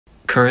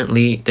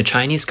Currently, the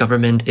Chinese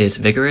government is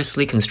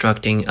vigorously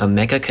constructing a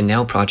mega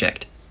canal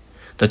project.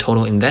 The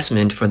total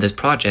investment for this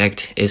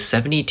project is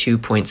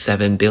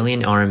 72.7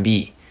 billion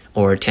RMB,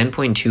 or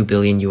 10.2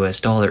 billion US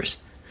dollars,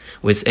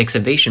 with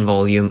excavation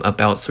volume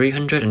about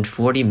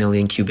 340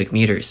 million cubic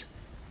meters.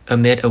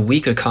 Amid a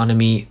weak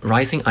economy,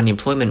 rising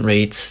unemployment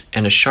rates,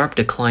 and a sharp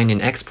decline in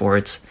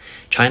exports,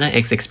 China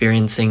is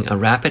experiencing a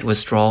rapid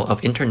withdrawal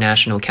of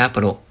international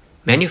capital.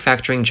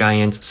 Manufacturing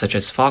giants such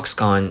as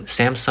Foxconn,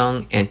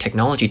 Samsung, and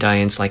technology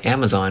giants like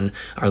Amazon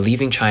are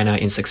leaving China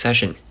in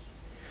succession.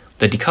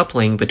 The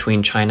decoupling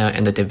between China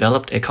and the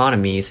developed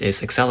economies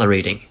is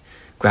accelerating,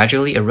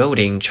 gradually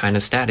eroding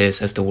China's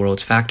status as the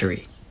world's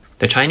factory.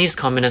 The Chinese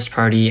Communist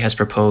Party has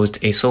proposed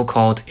a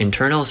so-called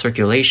internal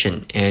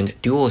circulation and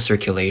dual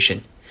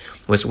circulation,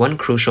 with one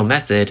crucial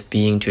method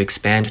being to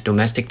expand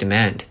domestic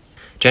demand.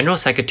 General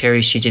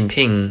Secretary Xi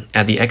Jinping,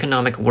 at the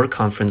Economic Work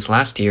Conference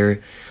last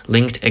year,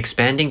 linked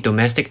expanding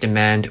domestic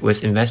demand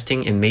with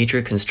investing in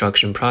major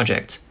construction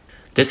projects.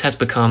 This has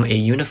become a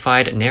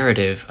unified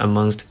narrative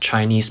amongst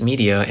Chinese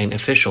media and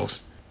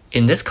officials.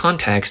 In this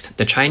context,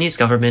 the Chinese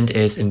government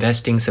is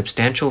investing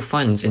substantial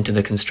funds into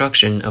the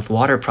construction of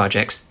water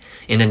projects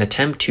in an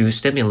attempt to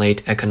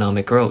stimulate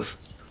economic growth.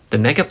 The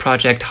mega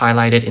project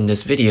highlighted in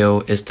this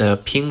video is the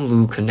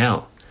Pinglu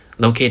Canal,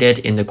 located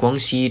in the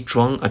Guangxi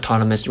Zhuang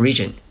Autonomous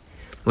Region,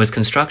 with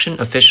construction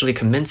officially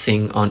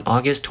commencing on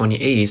August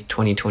 28,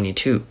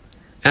 2022.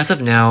 As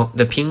of now,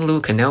 the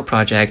Pinglu Canal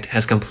project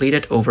has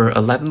completed over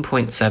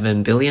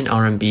 11.7 billion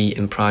RMB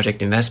in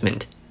project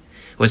investment,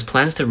 with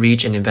plans to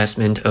reach an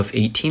investment of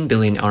 18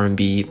 billion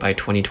RMB by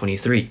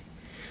 2023,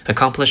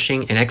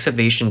 accomplishing an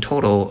excavation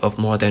total of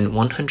more than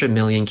 100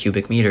 million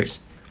cubic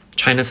meters.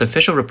 China's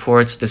official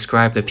reports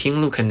describe the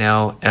Pinglu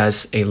Canal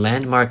as a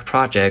landmark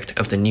project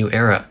of the new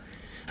era,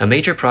 a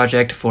major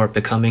project for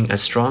becoming a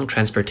strong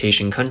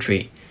transportation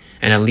country,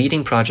 and a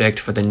leading project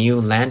for the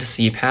new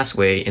land-sea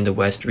pathway in the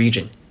West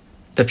region.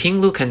 The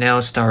Pinglu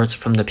Canal starts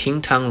from the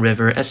Pingtang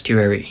River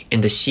estuary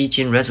in the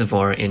Xijin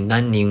Reservoir in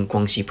Nanning,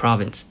 Guangxi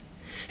Province,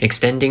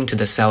 extending to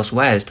the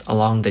southwest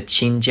along the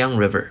Qinjiang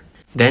River.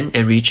 Then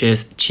it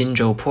reaches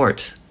Qinzhou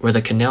Port, where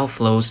the canal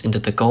flows into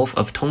the Gulf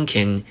of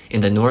Tonkin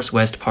in the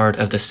northwest part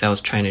of the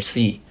South China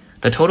Sea.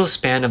 The total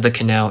span of the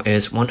canal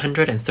is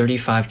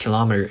 135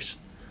 kilometers.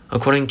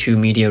 According to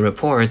media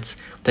reports,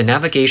 the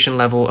navigation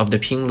level of the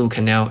Pinglu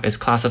Canal is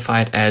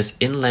classified as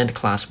Inland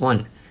Class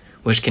 1,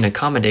 which can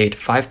accommodate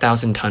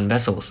 5,000-ton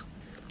vessels.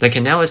 The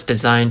canal is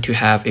designed to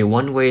have a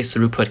one-way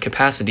throughput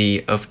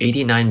capacity of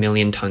 89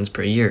 million tons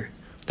per year.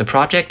 The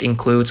project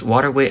includes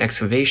waterway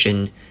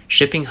excavation,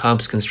 shipping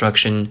hubs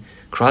construction,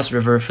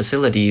 cross-river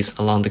facilities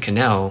along the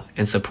canal,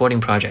 and supporting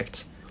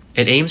projects.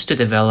 It aims to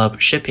develop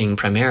shipping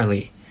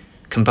primarily,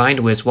 combined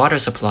with water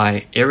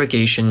supply,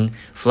 irrigation,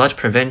 flood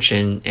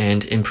prevention,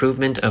 and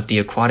improvement of the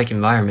aquatic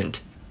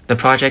environment. The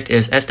project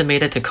is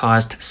estimated to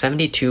cost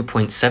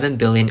 72.7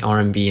 billion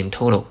RMB in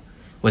total,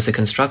 with a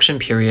construction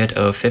period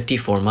of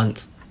 54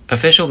 months.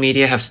 Official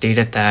media have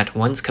stated that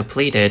once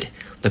completed,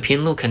 the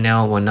Pinglu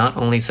Canal will not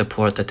only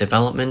support the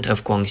development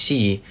of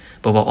Guangxi,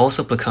 but will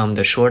also become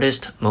the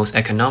shortest, most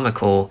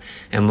economical,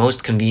 and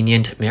most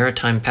convenient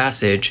maritime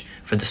passage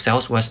for the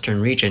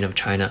southwestern region of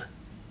China.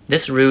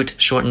 This route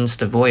shortens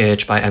the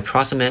voyage by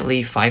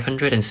approximately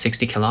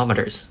 560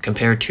 kilometers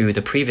compared to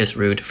the previous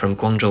route from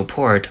Guangzhou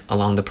Port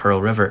along the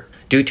Pearl River.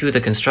 Due to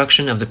the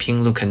construction of the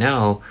Pinglu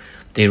Canal,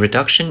 the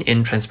reduction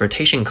in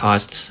transportation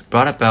costs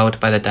brought about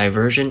by the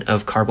diversion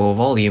of cargo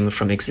volume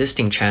from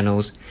existing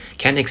channels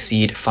can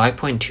exceed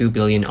 5.2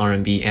 billion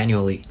RMB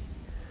annually.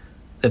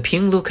 The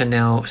Pinglu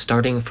Canal,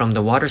 starting from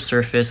the water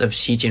surface of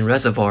Xijin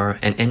Reservoir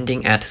and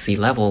ending at sea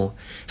level,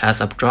 has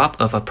a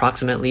drop of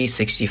approximately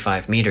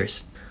 65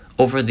 meters.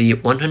 Over the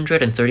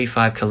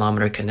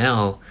 135-kilometer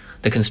canal,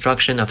 the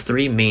construction of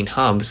three main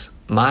hubs,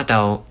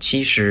 Madao,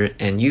 Qishi,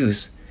 and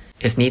Yuz,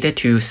 is needed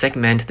to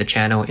segment the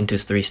channel into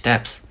three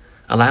steps,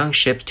 allowing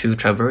ships to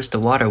traverse the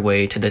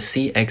waterway to the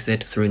sea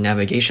exit through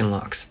navigation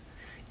locks.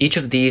 Each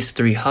of these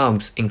three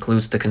hubs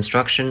includes the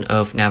construction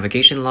of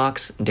navigation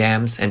locks,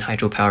 dams, and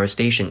hydropower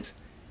stations.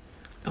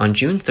 On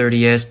June 30,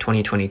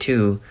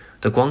 2022,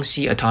 the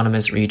Guangxi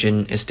Autonomous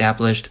Region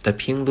established the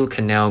Pinglu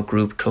Canal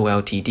Group Co.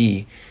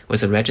 Ltd.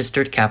 with a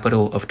registered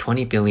capital of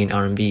 20 billion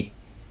RMB.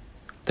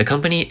 The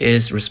company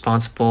is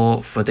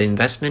responsible for the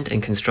investment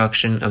and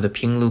construction of the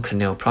Pinglu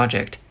Canal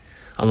project,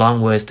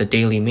 along with the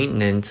daily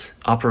maintenance,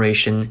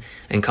 operation,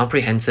 and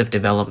comprehensive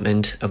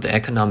development of the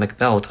economic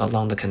belt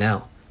along the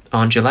canal.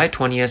 On July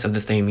 20th of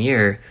the same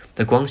year,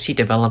 the Guangxi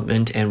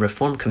Development and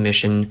Reform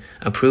Commission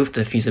approved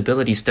the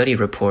feasibility study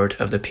report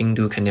of the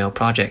Pinglu Canal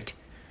project.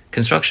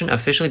 Construction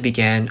officially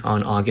began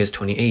on August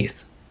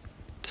 28th.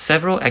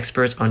 Several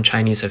experts on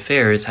Chinese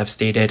affairs have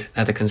stated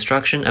that the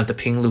construction of the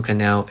Pinglu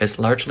Canal is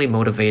largely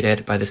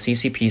motivated by the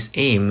CCP's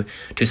aim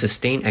to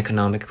sustain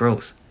economic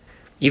growth.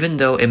 Even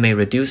though it may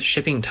reduce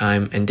shipping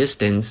time and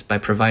distance by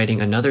providing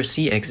another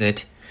sea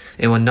exit,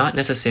 it will not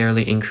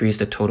necessarily increase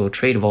the total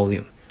trade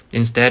volume.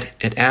 Instead,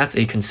 it adds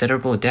a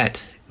considerable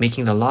debt,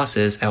 making the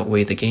losses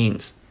outweigh the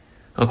gains.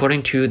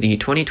 According to the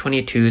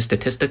 2022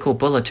 Statistical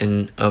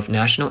Bulletin of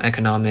National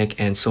Economic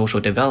and Social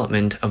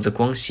Development of the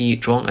Guangxi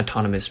Zhuang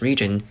Autonomous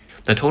Region,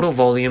 the total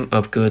volume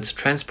of goods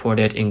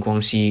transported in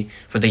Guangxi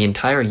for the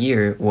entire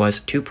year was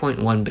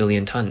 2.1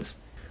 billion tons.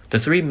 The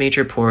three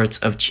major ports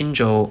of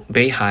Qinzhou,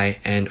 Beihai,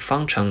 and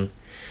Fangcheng,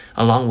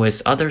 along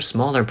with other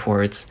smaller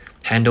ports,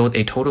 handled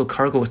a total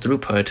cargo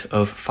throughput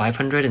of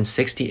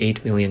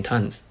 568 million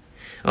tons,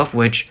 of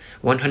which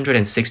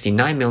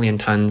 169 million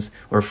tons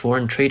were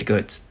foreign trade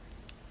goods.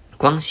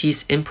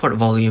 Guangxi's import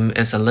volume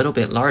is a little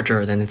bit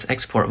larger than its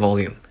export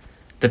volume.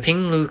 The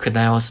Pinglu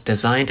Canal's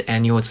designed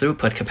annual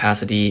throughput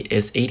capacity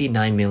is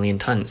 89 million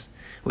tons,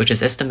 which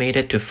is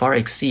estimated to far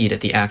exceed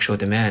the actual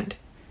demand.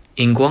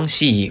 In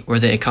Guangxi, where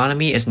the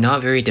economy is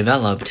not very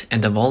developed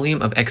and the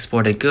volume of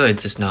exported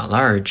goods is not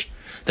large,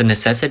 the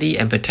necessity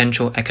and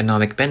potential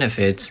economic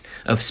benefits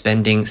of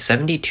spending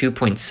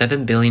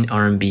 72.7 billion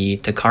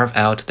RMB to carve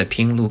out the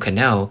Pinglu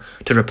Canal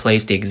to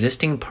replace the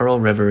existing Pearl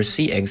River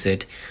sea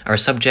exit are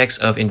subjects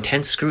of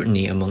intense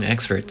scrutiny among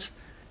experts.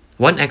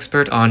 One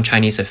expert on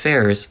Chinese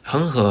affairs,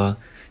 Heng He,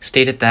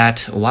 stated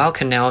that while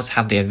canals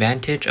have the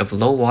advantage of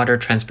low water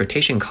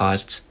transportation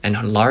costs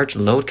and large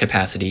load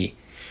capacity,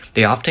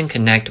 they often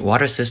connect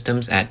water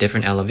systems at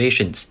different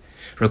elevations,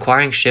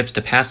 requiring ships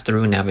to pass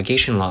through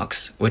navigation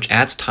locks, which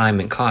adds time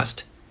and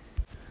cost.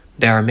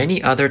 There are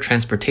many other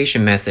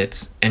transportation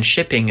methods, and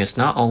shipping is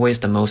not always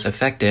the most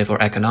effective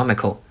or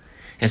economical,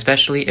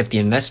 especially if the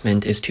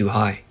investment is too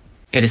high.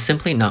 It is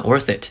simply not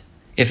worth it.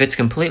 If it's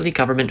completely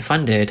government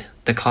funded,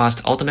 the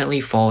cost ultimately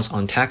falls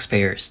on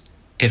taxpayers.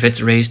 If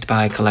it's raised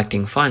by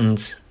collecting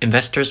funds,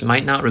 investors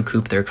might not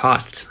recoup their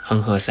costs,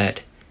 Heng He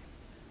said.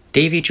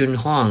 Davy Jun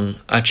Huang,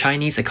 a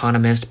Chinese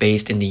economist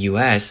based in the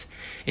US,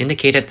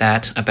 indicated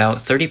that about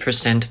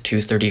 30% to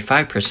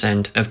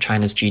 35% of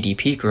China's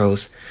GDP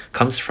growth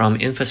comes from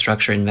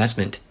infrastructure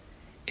investment.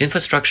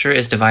 Infrastructure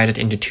is divided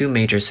into two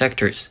major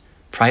sectors: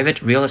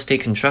 private real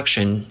estate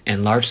construction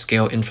and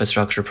large-scale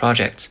infrastructure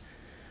projects,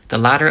 the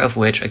latter of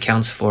which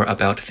accounts for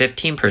about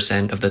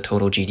 15% of the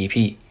total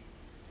GDP.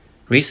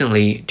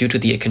 Recently, due to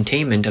the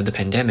containment of the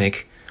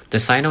pandemic, the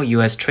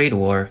Sino-US trade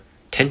war,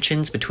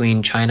 tensions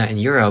between China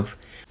and Europe,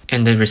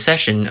 and the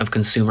recession of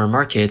consumer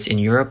markets in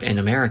Europe and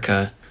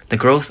America, the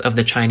growth of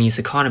the Chinese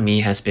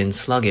economy has been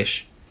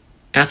sluggish.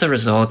 As a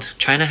result,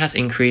 China has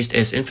increased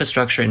its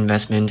infrastructure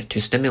investment to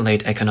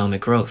stimulate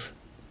economic growth.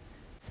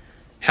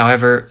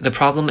 However, the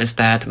problem is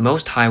that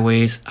most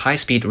highways,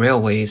 high-speed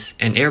railways,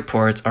 and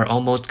airports are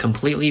almost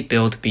completely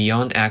built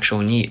beyond actual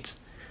needs.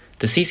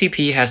 The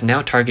CCP has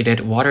now targeted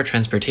water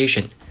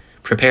transportation,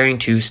 preparing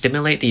to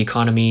stimulate the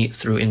economy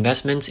through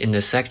investments in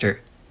this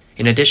sector.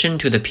 In addition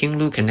to the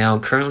Pinglu Canal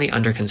currently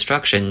under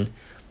construction,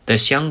 the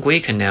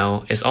Xianggui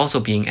Canal is also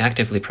being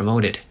actively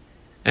promoted.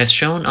 As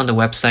shown on the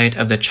website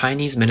of the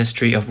Chinese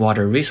Ministry of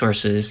Water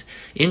Resources,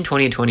 in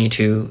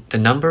 2022, the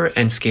number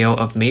and scale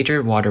of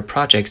major water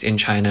projects in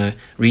China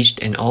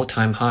reached an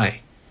all-time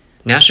high.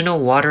 National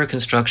water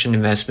construction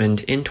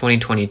investment in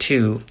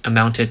 2022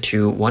 amounted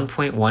to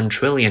 1.1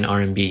 trillion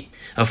RMB,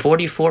 a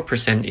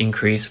 44%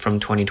 increase from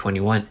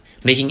 2021,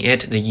 making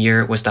it the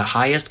year with the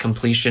highest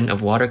completion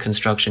of water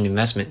construction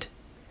investment.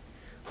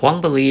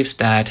 Huang believes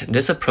that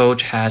this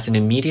approach has an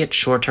immediate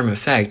short-term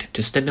effect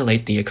to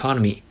stimulate the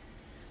economy.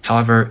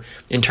 However,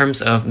 in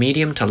terms of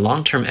medium to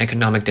long-term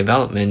economic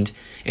development,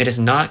 it is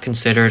not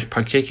considered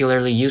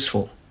particularly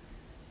useful.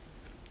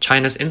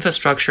 China's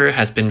infrastructure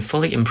has been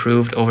fully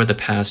improved over the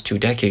past 2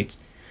 decades.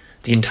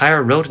 The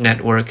entire road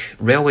network,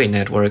 railway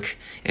network,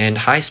 and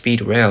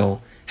high-speed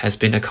rail has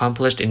been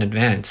accomplished in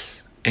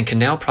advance, and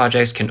canal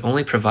projects can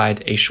only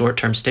provide a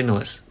short-term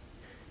stimulus.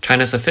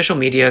 China's official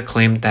media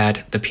claimed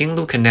that the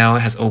Pinglu Canal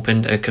has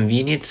opened a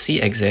convenient sea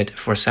exit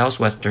for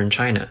southwestern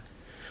China,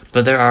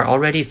 but there are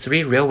already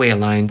 3 railway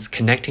lines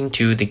connecting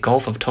to the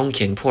Gulf of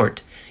Tonkin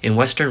port in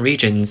western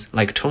regions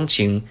like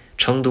Chongqing,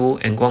 Chengdu,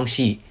 and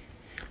Guangxi,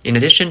 in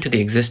addition to the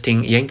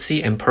existing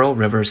Yangtze and Pearl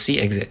River sea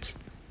exits.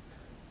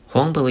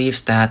 Huang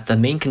believes that the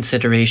main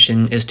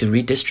consideration is to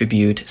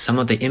redistribute some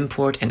of the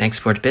import and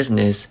export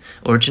business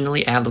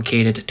originally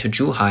allocated to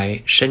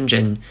Zhuhai,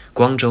 Shenzhen,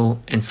 Guangzhou,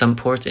 and some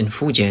ports in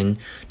Fujian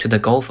to the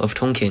Gulf of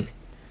Tonkin.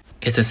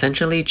 It's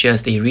essentially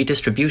just a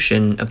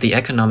redistribution of the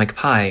economic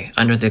pie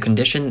under the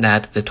condition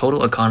that the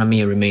total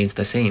economy remains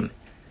the same.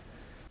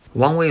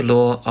 Wang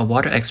Weiluo, a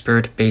water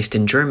expert based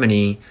in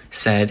Germany,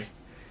 said,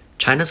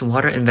 "China's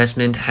water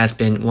investment has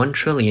been 1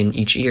 trillion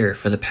each year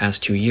for the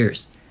past 2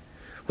 years.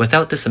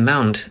 Without this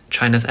amount,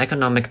 China's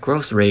economic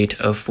growth rate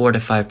of 4 to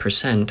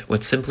 5%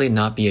 would simply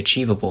not be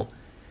achievable.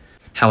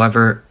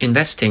 However,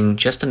 investing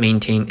just to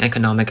maintain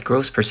economic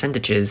growth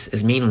percentages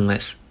is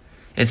meaningless.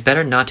 It's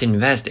better not to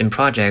invest in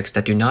projects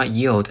that do not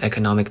yield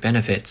economic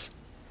benefits."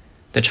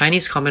 The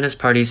Chinese Communist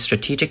Party's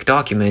strategic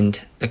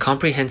document, the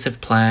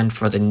Comprehensive Plan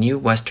for the New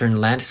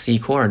Western Land-Sea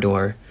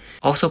Corridor,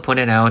 also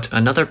pointed out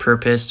another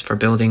purpose for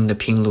building the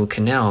Pinglu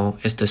Canal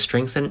is to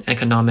strengthen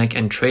economic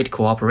and trade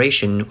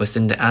cooperation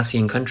within the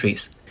ASEAN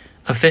countries.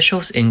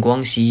 Officials in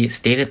Guangxi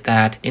stated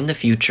that in the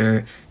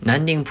future,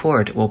 Nanning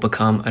Port will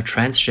become a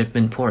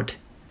transshipment port.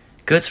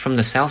 Goods from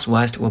the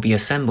southwest will be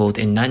assembled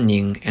in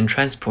Nanning and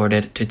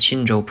transported to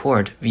Qinzhou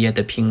port via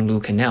the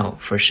Pinglu Canal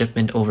for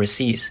shipment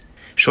overseas,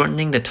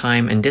 shortening the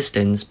time and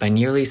distance by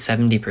nearly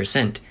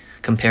 70%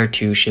 compared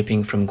to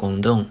shipping from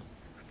Guangdong.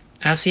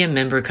 ASEAN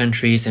member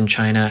countries and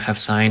China have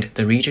signed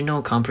the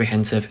Regional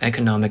Comprehensive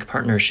Economic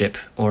Partnership,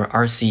 or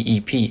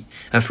RCEP,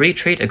 a free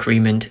trade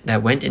agreement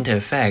that went into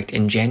effect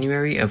in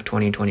January of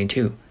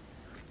 2022.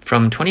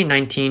 From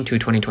 2019 to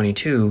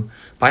 2022,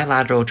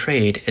 bilateral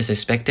trade is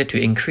expected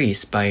to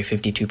increase by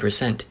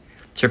 52%,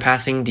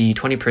 surpassing the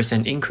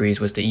 20% increase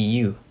with the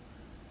EU.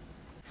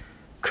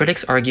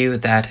 Critics argue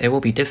that it will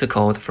be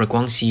difficult for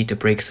Guangxi to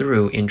break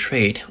through in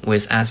trade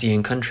with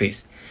ASEAN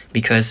countries,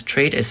 because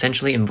trade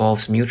essentially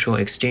involves mutual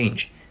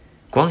exchange.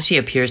 Guangxi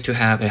appears to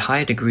have a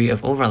high degree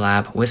of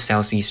overlap with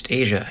Southeast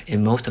Asia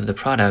in most of the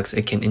products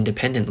it can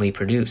independently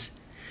produce,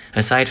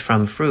 aside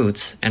from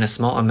fruits and a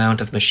small amount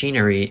of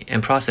machinery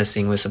and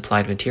processing with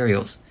supplied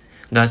materials.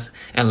 Thus,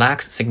 it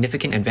lacks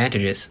significant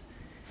advantages.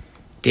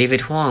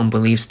 David Huang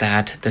believes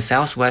that the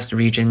Southwest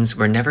regions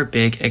were never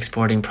big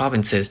exporting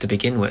provinces to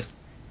begin with.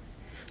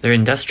 Their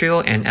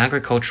industrial and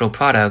agricultural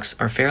products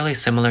are fairly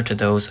similar to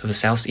those of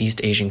Southeast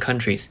Asian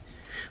countries,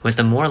 with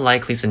the more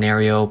likely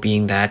scenario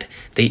being that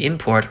they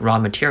import raw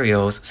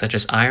materials such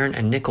as iron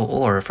and nickel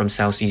ore from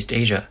Southeast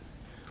Asia.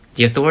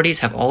 The authorities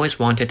have always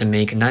wanted to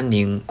make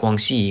Nanning,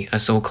 Guangxi, a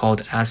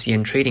so-called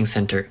ASEAN trading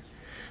center,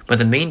 but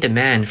the main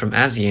demand from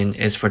ASEAN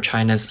is for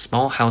China's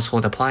small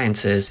household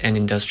appliances and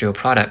industrial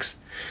products,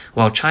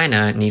 while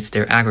China needs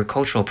their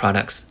agricultural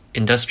products,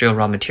 industrial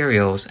raw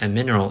materials, and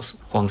minerals,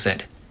 Huang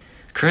said.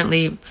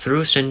 Currently,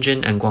 through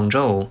Shenzhen and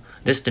Guangzhou,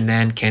 this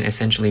demand can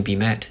essentially be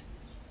met.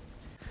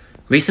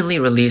 Recently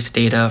released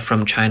data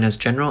from China's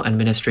General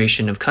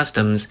Administration of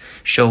Customs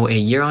show a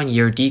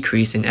year-on-year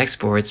decrease in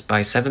exports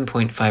by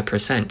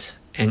 7.5%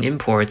 and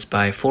imports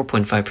by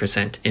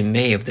 4.5% in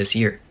May of this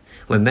year,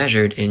 when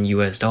measured in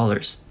US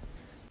dollars.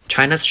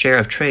 China's share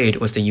of trade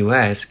with the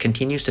US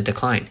continues to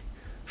decline.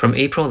 From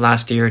April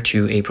last year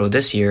to April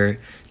this year,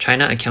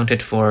 China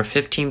accounted for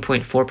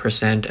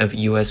 15.4% of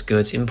US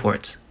goods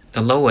imports,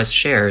 the lowest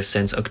share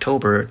since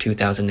October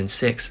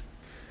 2006.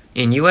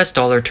 In US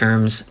dollar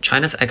terms,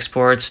 China's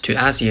exports to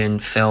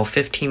ASEAN fell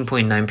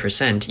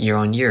 15.9%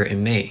 year-on-year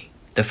in May,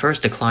 the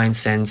first decline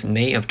since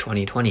May of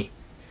 2020.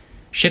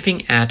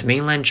 Shipping at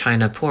mainland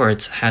China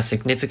ports has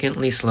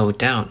significantly slowed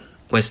down,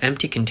 with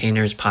empty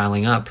containers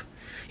piling up.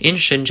 In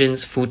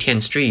Shenzhen's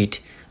Futian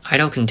Street,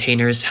 idle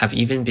containers have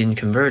even been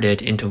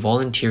converted into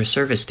volunteer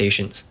service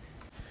stations.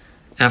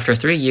 After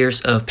 3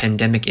 years of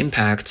pandemic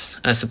impacts,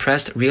 a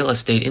suppressed real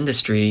estate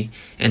industry,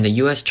 and the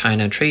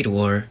US-China trade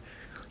war,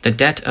 the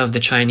debt of the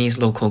Chinese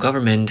local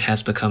government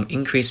has become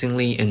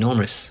increasingly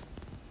enormous.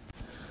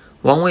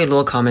 Wang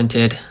Weiluo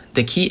commented,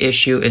 "The key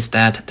issue is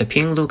that the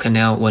Pinglu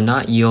Canal will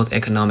not yield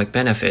economic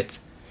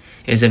benefits.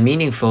 Is it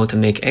meaningful to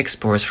make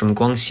exports from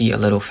Guangxi a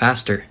little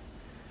faster?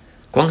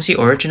 Guangxi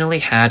originally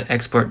had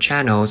export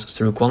channels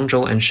through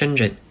Guangzhou and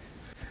Shenzhen.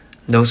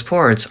 Those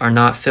ports are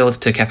not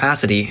filled to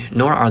capacity,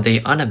 nor are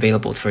they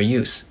unavailable for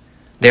use.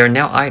 They are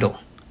now idle.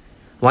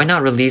 Why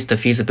not release the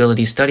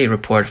feasibility study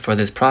report for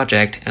this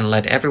project and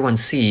let everyone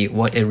see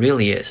what it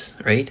really is,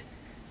 right?"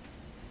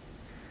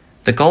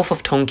 The Gulf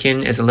of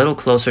Tonkin is a little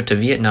closer to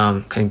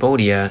Vietnam,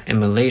 Cambodia, and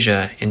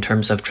Malaysia in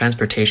terms of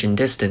transportation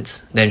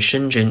distance than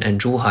Shenzhen and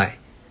Zhuhai.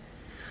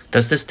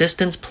 Does this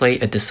distance play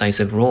a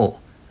decisive role?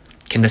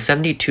 Can the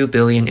 $72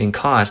 billion in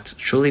costs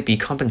truly be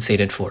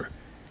compensated for?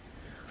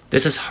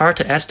 This is hard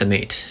to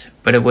estimate,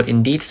 but it would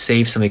indeed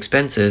save some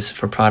expenses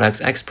for products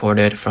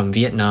exported from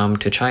Vietnam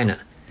to China.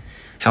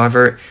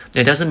 However,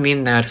 it doesn't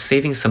mean that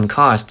saving some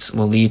costs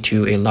will lead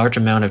to a large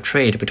amount of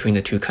trade between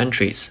the two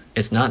countries.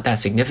 It's not that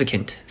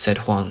significant, said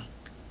Huang.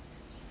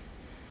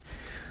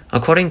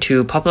 According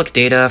to public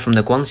data from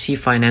the Guangxi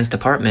Finance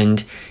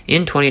Department,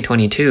 in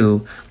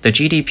 2022, the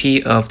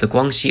GDP of the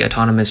Guangxi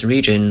Autonomous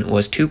Region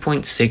was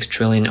 2.6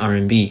 trillion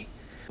RMB,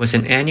 with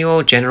an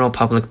annual general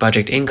public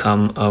budget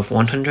income of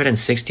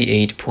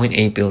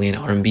 168.8 billion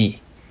RMB.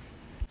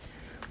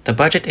 The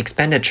budget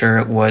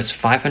expenditure was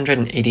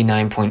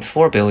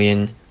 589.4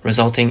 billion,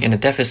 resulting in a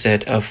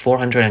deficit of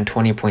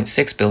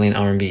 420.6 billion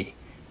RMB.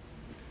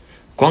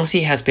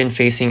 Guangxi has been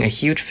facing a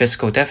huge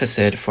fiscal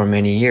deficit for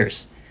many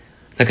years.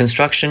 The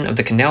construction of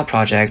the Canal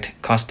project,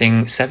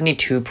 costing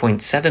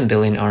 72.7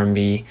 billion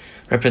RMB,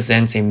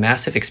 represents a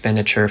massive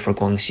expenditure for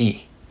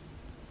Guangxi.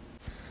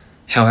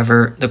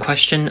 However, the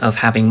question of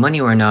having money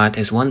or not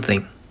is one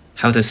thing.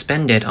 How to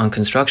spend it on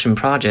construction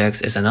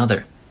projects is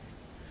another.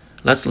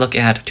 Let's look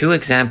at two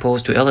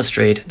examples to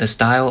illustrate the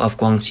style of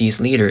Guangxi's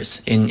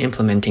leaders in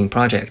implementing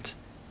projects.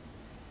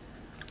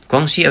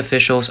 Guangxi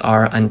officials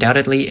are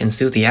undoubtedly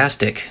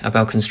enthusiastic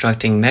about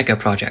constructing mega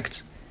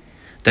projects.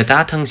 The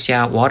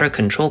Datengxia Water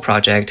Control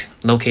Project,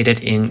 located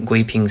in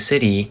Guiping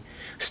City,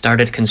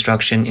 started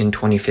construction in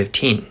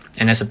 2015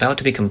 and is about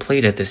to be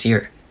completed this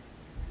year.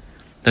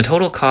 The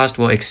total cost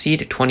will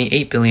exceed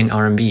 28 billion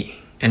RMB,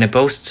 and it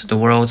boasts the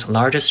world's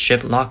largest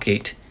ship lock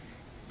gate.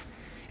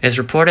 It's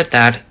reported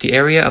that the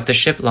area of the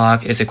ship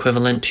lock is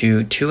equivalent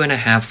to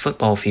 2.5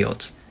 football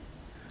fields.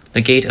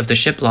 The gate of the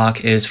ship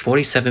lock is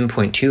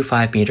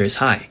 47.25 meters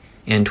high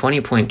and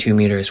 20.2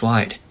 meters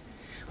wide,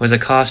 with a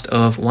cost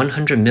of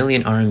 100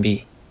 million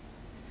RMB.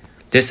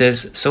 This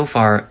is, so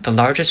far, the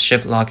largest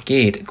ship lock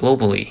gate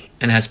globally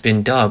and has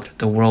been dubbed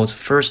the world's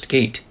first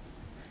gate.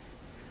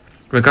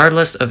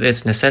 Regardless of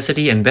its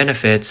necessity and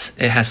benefits,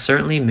 it has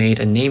certainly made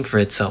a name for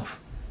itself.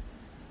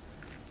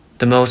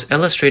 The most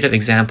illustrative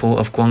example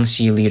of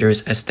Guangxi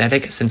leaders'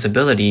 aesthetic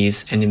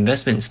sensibilities and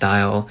investment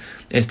style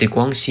is the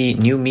Guangxi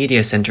New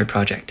Media Center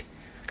project,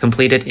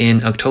 completed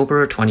in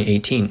October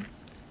 2018.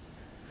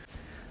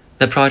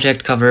 The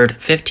project covered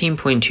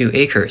 15.2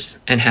 acres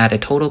and had a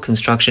total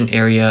construction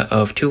area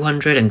of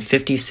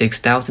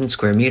 256,000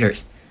 square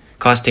meters,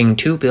 costing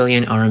 2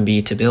 billion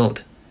RMB to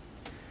build.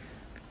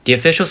 The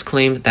officials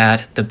claimed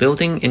that the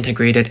building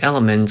integrated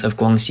elements of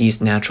Guangxi's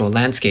natural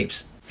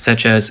landscapes,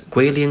 such as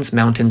Guilin's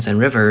mountains and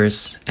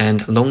rivers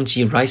and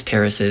Longji rice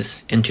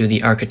terraces, into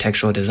the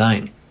architectural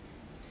design.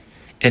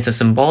 It's a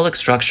symbolic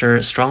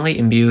structure strongly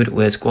imbued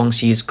with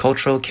Guangxi's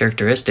cultural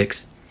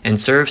characteristics and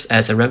serves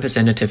as a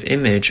representative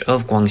image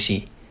of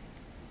Guangxi.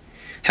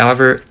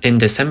 However, in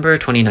December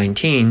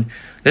 2019,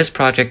 this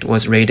project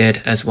was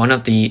rated as one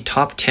of the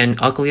top 10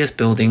 ugliest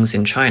buildings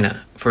in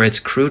China for its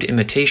crude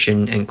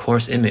imitation and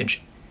coarse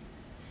image.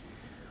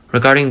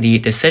 Regarding the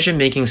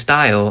decision-making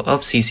style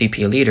of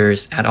CCP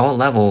leaders at all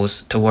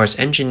levels towards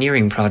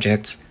engineering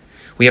projects,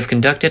 we have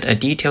conducted a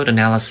detailed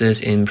analysis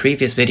in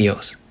previous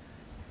videos.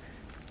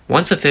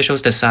 Once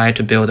officials decide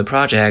to build a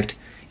project,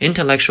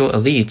 intellectual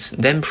elites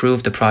then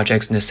prove the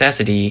project's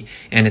necessity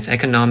and its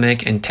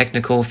economic and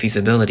technical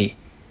feasibility.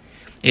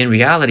 In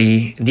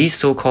reality, these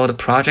so-called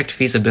project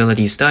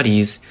feasibility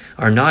studies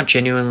are not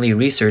genuinely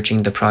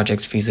researching the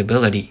project's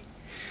feasibility.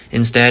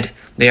 Instead,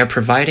 they are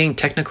providing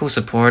technical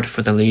support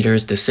for the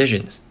leaders'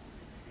 decisions.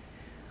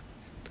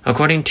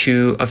 According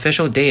to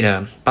official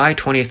data, by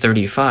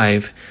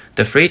 2035,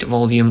 the freight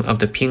volume of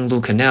the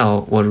Pinglu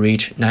Canal will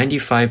reach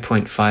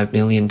 95.5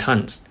 million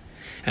tons,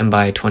 and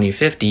by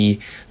 2050,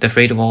 the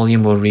freight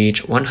volume will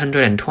reach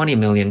 120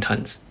 million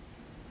tons.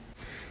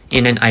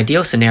 In an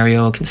ideal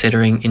scenario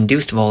considering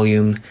induced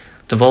volume,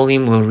 the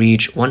volume will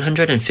reach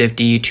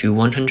 150 to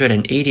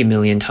 180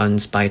 million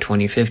tons by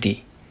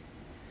 2050.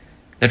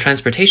 The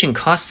transportation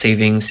cost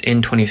savings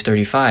in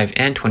 2035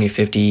 and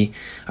 2050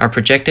 are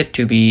projected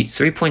to be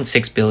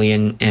 3.6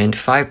 billion and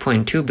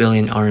 5.2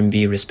 billion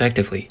RMB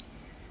respectively.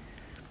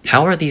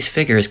 How are these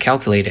figures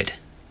calculated?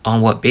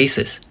 On what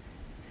basis?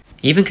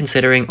 Even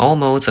considering all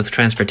modes of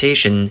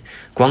transportation,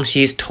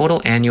 Guangxi's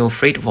total annual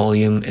freight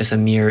volume is a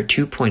mere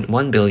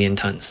 2.1 billion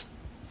tons.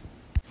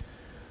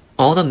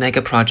 All the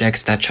mega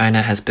projects that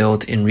China has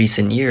built in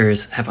recent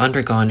years have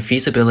undergone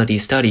feasibility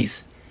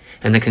studies,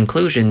 and the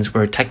conclusions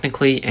were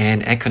technically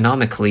and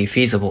economically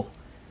feasible.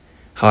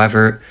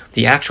 However,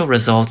 the actual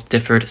results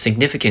differed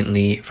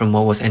significantly from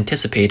what was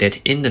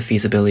anticipated in the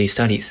feasibility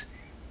studies.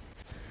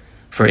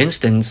 For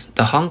instance,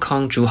 the Hong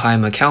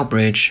Kong-Zhuhai-Macau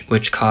Bridge,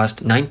 which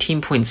cost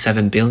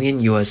 $19.7 billion,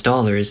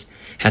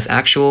 has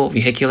actual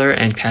vehicular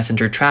and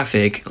passenger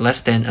traffic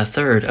less than a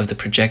third of the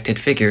projected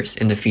figures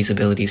in the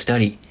feasibility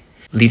study,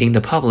 leading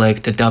the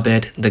public to dub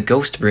it the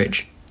Ghost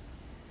Bridge.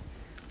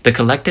 The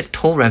collected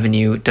toll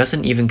revenue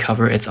doesn't even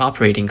cover its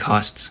operating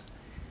costs.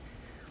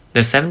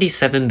 The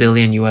 $77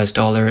 billion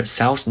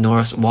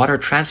South-North Water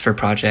Transfer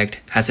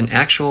Project has an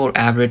actual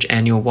average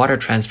annual water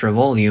transfer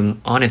volume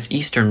on its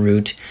eastern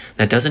route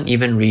that doesn't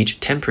even reach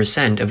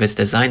 10% of its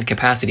designed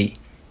capacity.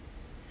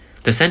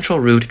 The central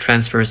route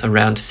transfers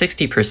around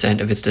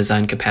 60% of its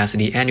design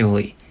capacity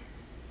annually.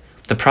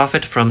 The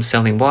profit from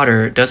selling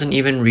water doesn't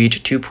even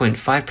reach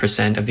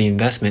 2.5% of the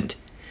investment,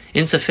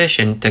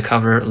 insufficient to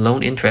cover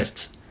loan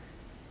interests.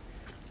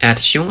 At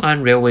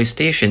Xiong'an Railway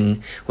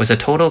Station, with a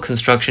total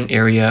construction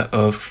area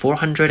of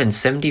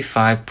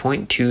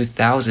 475.2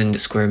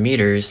 thousand square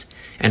meters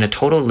and a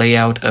total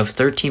layout of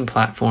 13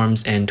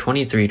 platforms and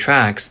 23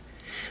 tracks,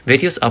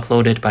 videos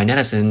uploaded by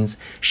netizens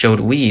showed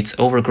weeds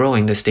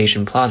overgrowing the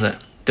station plaza,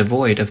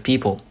 devoid of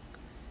people.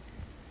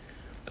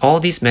 All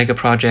these mega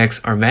projects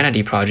are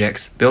vanity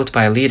projects built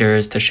by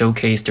leaders to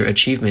showcase their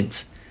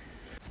achievements.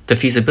 The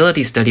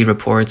feasibility study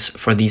reports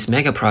for these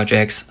mega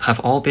projects have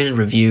all been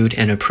reviewed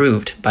and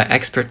approved by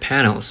expert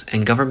panels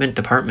and government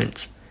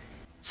departments.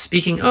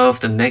 Speaking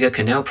of the Mega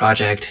Canal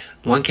project,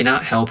 one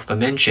cannot help but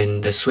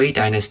mention the Sui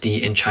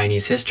dynasty in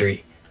Chinese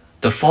history.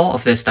 The fall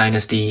of this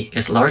dynasty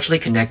is largely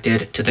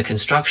connected to the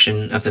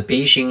construction of the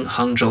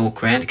Beijing-Hangzhou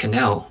Grand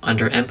Canal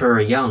under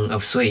Emperor Yang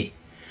of Sui,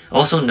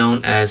 also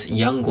known as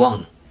Yang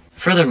Guang.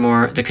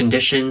 Furthermore, the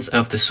conditions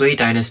of the Sui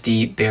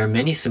dynasty bear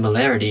many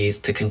similarities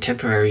to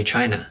contemporary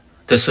China.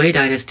 The Sui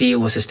dynasty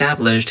was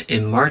established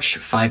in March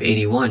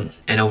 581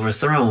 and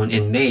overthrown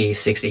in May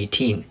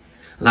 618,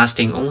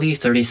 lasting only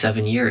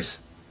 37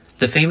 years.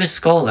 The famous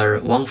scholar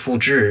Wang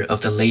Fuzhi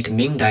of the late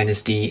Ming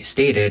dynasty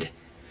stated,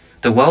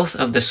 "The wealth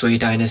of the Sui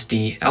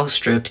dynasty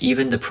outstripped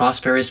even the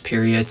prosperous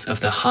periods of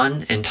the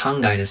Han and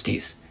Tang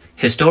dynasties."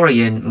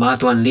 Historian Ma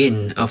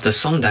Duanlin of the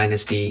Song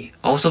dynasty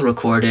also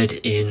recorded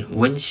in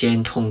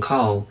Wenxian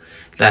Tongkao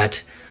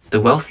that The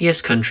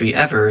wealthiest country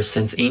ever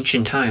since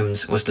ancient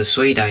times was the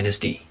Sui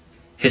dynasty.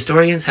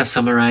 Historians have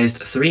summarized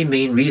three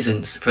main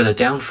reasons for the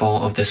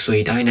downfall of the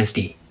Sui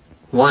dynasty.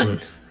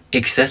 1.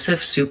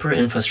 Excessive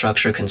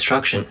super-infrastructure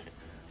construction.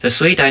 The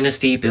Sui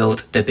dynasty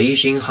built the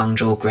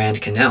Beijing-Hangzhou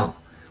Grand Canal,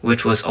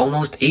 which was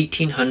almost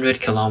 1,800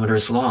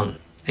 kilometers long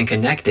and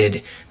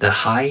connected the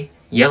Hai,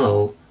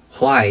 Yellow,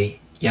 Huai,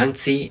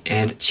 Yangtze,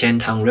 and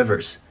Qiantang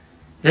rivers.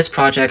 This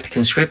project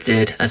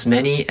conscripted as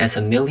many as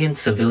 1 million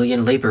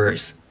civilian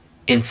laborers.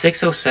 In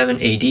 607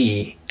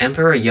 AD,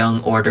 Emperor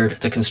Yang ordered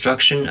the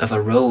construction of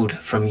a road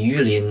from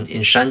Yulin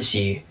in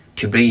Shanxi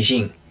to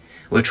Beijing,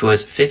 which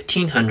was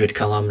 1,500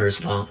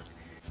 kilometers long,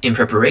 in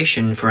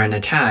preparation for an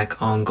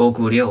attack on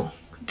Goguryeo,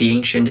 the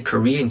ancient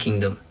Korean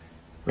kingdom.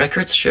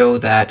 Records show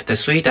that the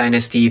Sui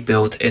dynasty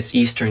built its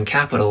eastern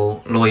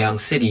capital, Luoyang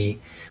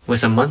City,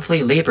 with a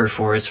monthly labor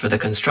force for the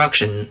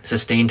construction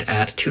sustained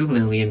at 2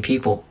 million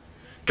people,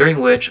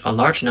 during which a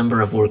large number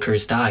of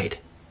workers died.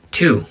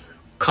 2.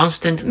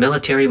 Constant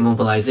military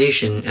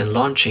mobilization and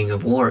launching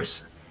of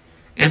wars.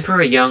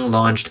 Emperor Yang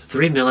launched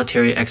 3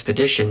 military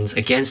expeditions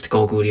against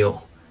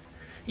Goguryeo.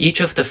 Each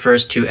of the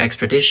first 2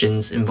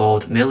 expeditions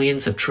involved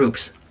millions of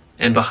troops,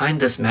 and behind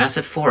this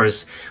massive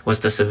force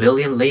was the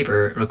civilian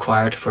labor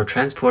required for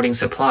transporting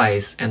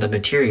supplies and the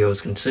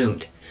materials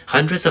consumed.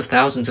 Hundreds of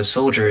thousands of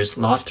soldiers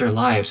lost their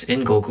lives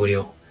in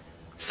Goguryeo.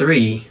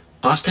 3.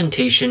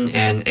 Ostentation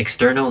and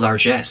external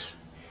largesse.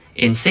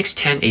 In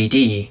 610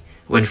 AD,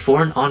 when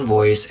foreign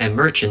envoys and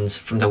merchants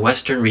from the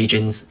western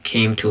regions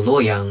came to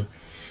Luoyang,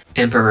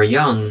 Emperor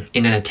Yang,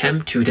 in an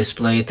attempt to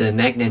display the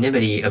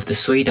magnanimity of the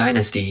Sui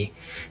dynasty,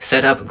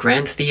 set up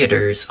grand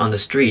theaters on the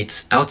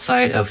streets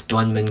outside of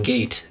Duanmen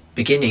Gate,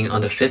 beginning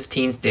on the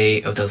 15th day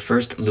of the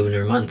first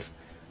lunar month.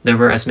 There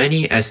were as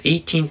many as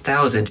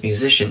 18,000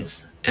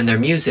 musicians, and their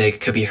music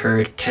could be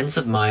heard tens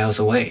of miles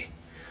away.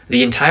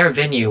 The entire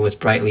venue was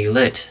brightly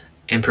lit,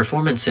 and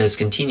performances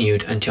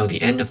continued until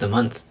the end of the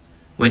month.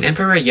 When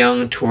Emperor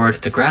Yang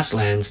toured the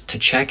grasslands to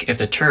check if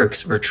the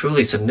Turks were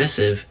truly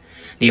submissive,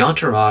 the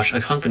entourage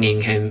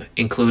accompanying him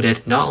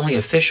included not only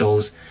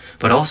officials,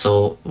 but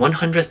also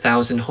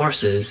 100,000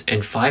 horses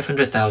and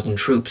 500,000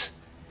 troops.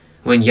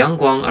 When Yang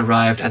Guang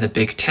arrived at the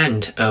big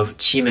tent of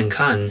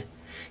Qimen,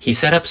 he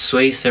set up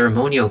Sui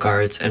ceremonial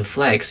guards and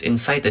flags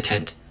inside the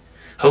tent,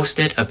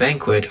 hosted a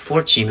banquet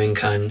for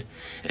Qimen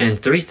and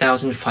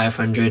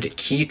 3,500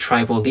 key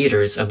tribal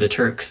leaders of the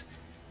Turks,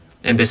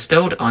 and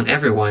bestowed on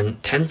everyone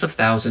tens of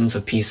thousands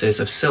of pieces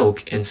of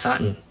silk and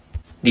satin.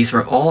 These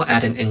were all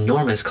at an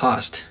enormous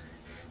cost.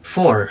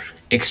 4.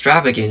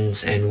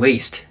 Extravagance and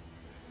waste.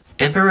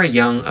 Emperor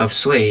Yang of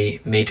Sui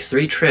made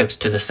 3 trips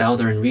to the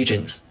southern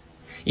regions,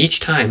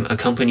 each time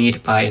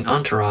accompanied by an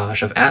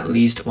entourage of at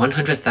least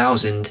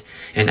 100,000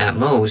 and at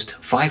most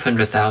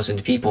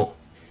 500,000 people.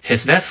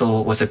 His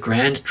vessel was a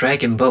grand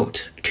dragon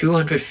boat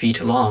 200 feet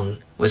long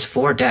with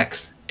 4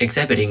 decks,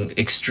 exhibiting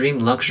extreme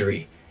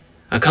luxury.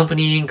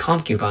 Accompanying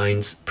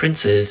concubines,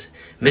 princes,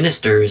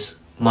 ministers,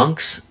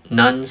 monks,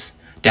 nuns,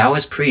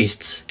 Taoist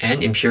priests,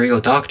 and imperial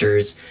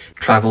doctors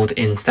traveled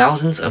in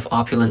thousands of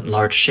opulent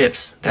large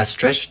ships that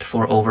stretched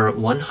for over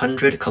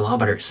 100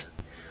 kilometers.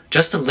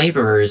 Just the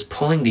laborers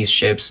pulling these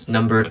ships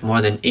numbered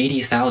more than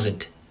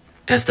 80,000.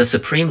 As the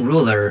supreme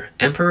ruler,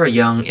 Emperor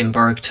Yang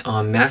embarked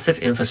on massive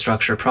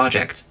infrastructure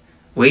projects,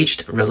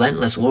 waged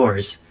relentless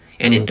wars,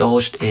 and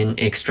indulged in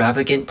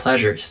extravagant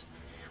pleasures,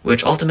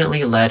 which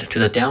ultimately led to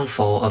the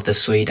downfall of the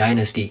Sui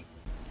dynasty.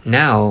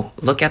 Now,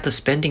 look at the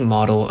spending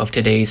model of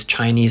today's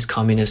Chinese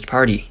Communist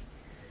Party.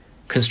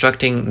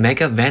 Constructing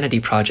mega vanity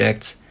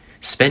projects,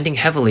 spending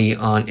heavily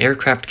on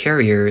aircraft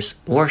carriers,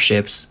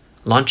 warships,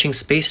 launching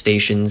space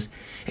stations,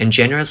 and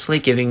generously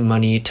giving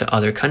money to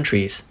other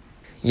countries.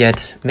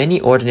 Yet, many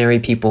ordinary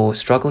people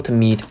struggle to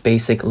meet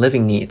basic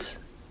living needs,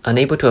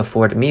 unable to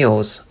afford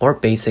meals or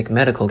basic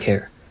medical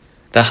care.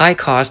 The high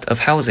cost of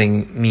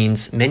housing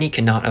means many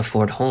cannot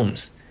afford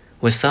homes,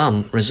 with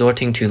some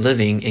resorting to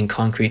living in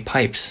concrete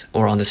pipes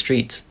or on the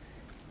streets.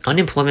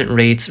 Unemployment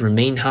rates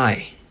remain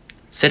high.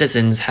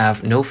 Citizens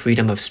have no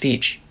freedom of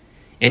speech.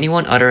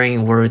 Anyone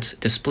uttering words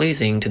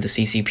displeasing to the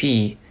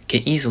CCP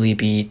can easily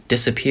be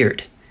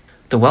disappeared.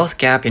 The wealth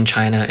gap in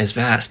China is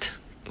vast,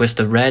 with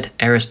the red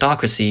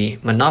aristocracy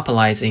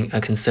monopolizing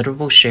a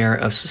considerable share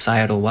of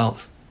societal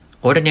wealth.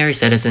 Ordinary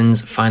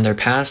citizens find their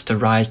paths to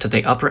rise to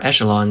the upper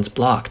echelons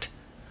blocked,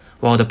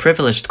 while the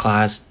privileged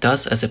class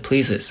does as it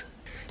pleases.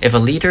 If a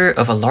leader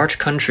of a large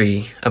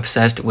country,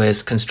 obsessed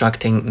with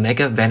constructing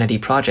mega vanity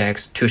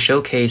projects to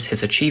showcase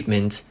his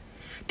achievements,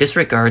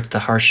 disregards the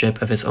hardship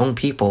of his own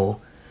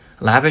people,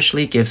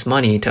 lavishly gives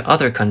money to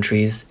other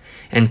countries,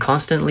 and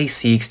constantly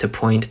seeks to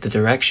point the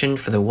direction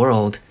for the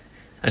world,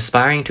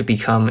 aspiring to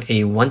become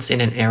a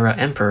once-in-an-era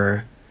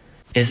emperor,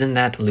 isn't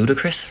that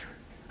ludicrous?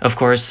 Of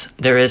course,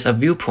 there is a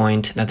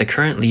viewpoint that the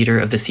current leader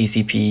of the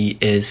CCP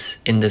is,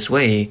 in this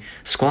way,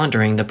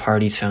 squandering the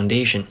party's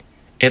foundation.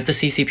 If the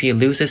CCP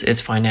loses its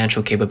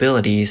financial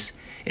capabilities,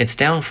 its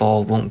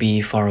downfall won't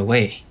be far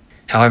away.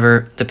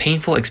 However, the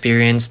painful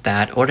experience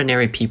that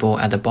ordinary people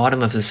at the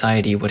bottom of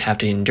society would have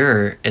to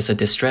endure is a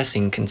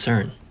distressing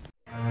concern.